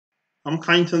I'm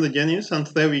Kyneton the Genius, and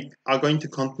today we are going to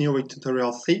continue with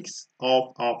tutorial 6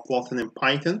 of our plotting in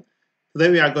Python.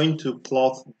 Today we are going to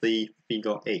plot the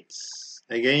figure 8s.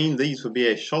 Again, this will be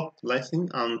a short lesson,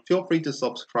 and feel free to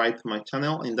subscribe to my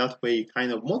channel. In that way, you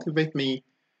kind of motivate me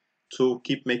to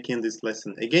keep making this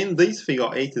lesson. Again, this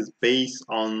figure 8 is based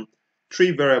on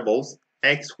three variables,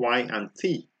 x, y, and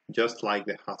t, just like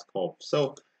the hard curve.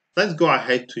 So let's go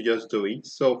ahead to just do it.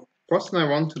 So first thing I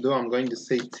want to do, I'm going to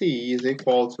say t is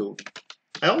equal to.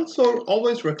 I also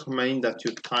always recommend that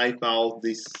you type out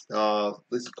this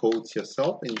codes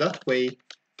yourself. In that way,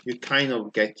 you kind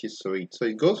of get used to it. So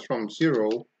it goes from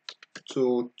 0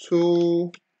 to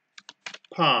 2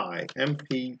 pi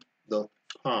mp dot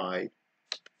pi,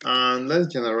 and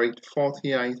let's generate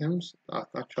 40 items.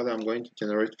 Actually, I'm going to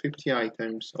generate 50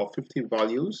 items or 50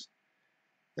 values.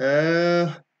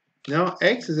 Now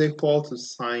x is equal to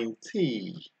sine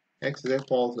t. X is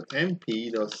equal to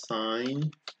mp dot sine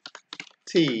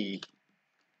t,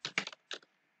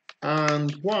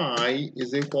 and y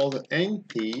is equal to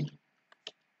np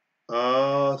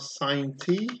sine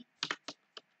t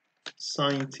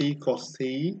cos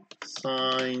t,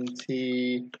 sine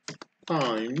t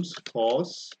times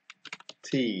cos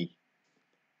t.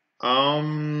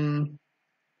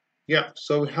 Yeah,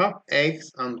 so we have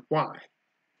x and y.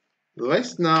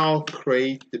 Let's now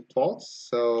create the plots.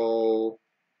 So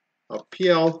a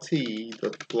plt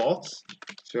dot plot.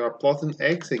 So you are plotting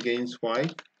x against y.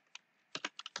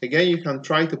 Again, you can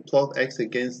try to plot x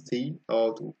against t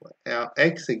or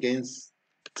x against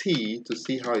t to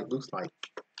see how it looks like.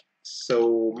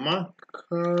 So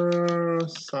marker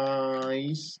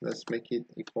size, let's make it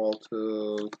equal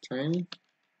to 10.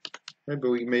 Maybe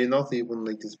we may not even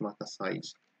make this marker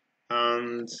size.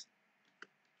 And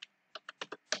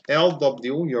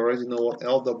LW, you already know what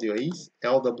LW is.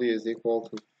 LW is equal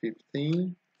to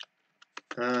 15.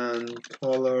 And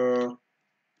color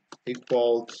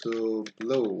equal to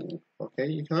blue. Okay,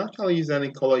 you can actually use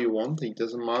any color you want, it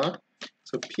doesn't matter.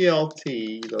 So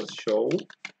plt does show,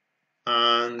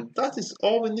 and that is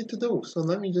all we need to do. So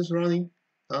let me just run it.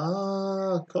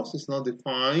 Cost is not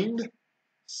defined,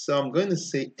 so I'm going to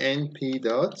say np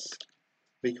dots,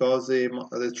 because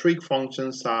the trig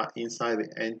functions are inside the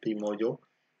np module.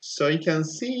 So you can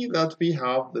see that we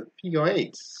have the figure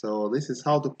 8. So this is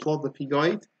how to plot the figure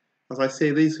 8. As I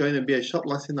say, this is going to be a short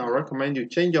lesson. I recommend you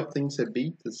change up things a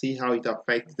bit to see how it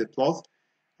affects the plot.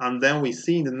 And then we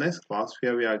see in the next class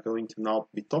where we are going to now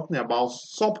be talking about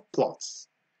subplots.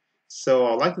 So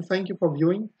I'd like to thank you for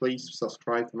viewing. Please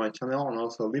subscribe to my channel and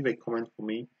also leave a comment for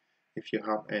me if you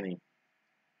have any.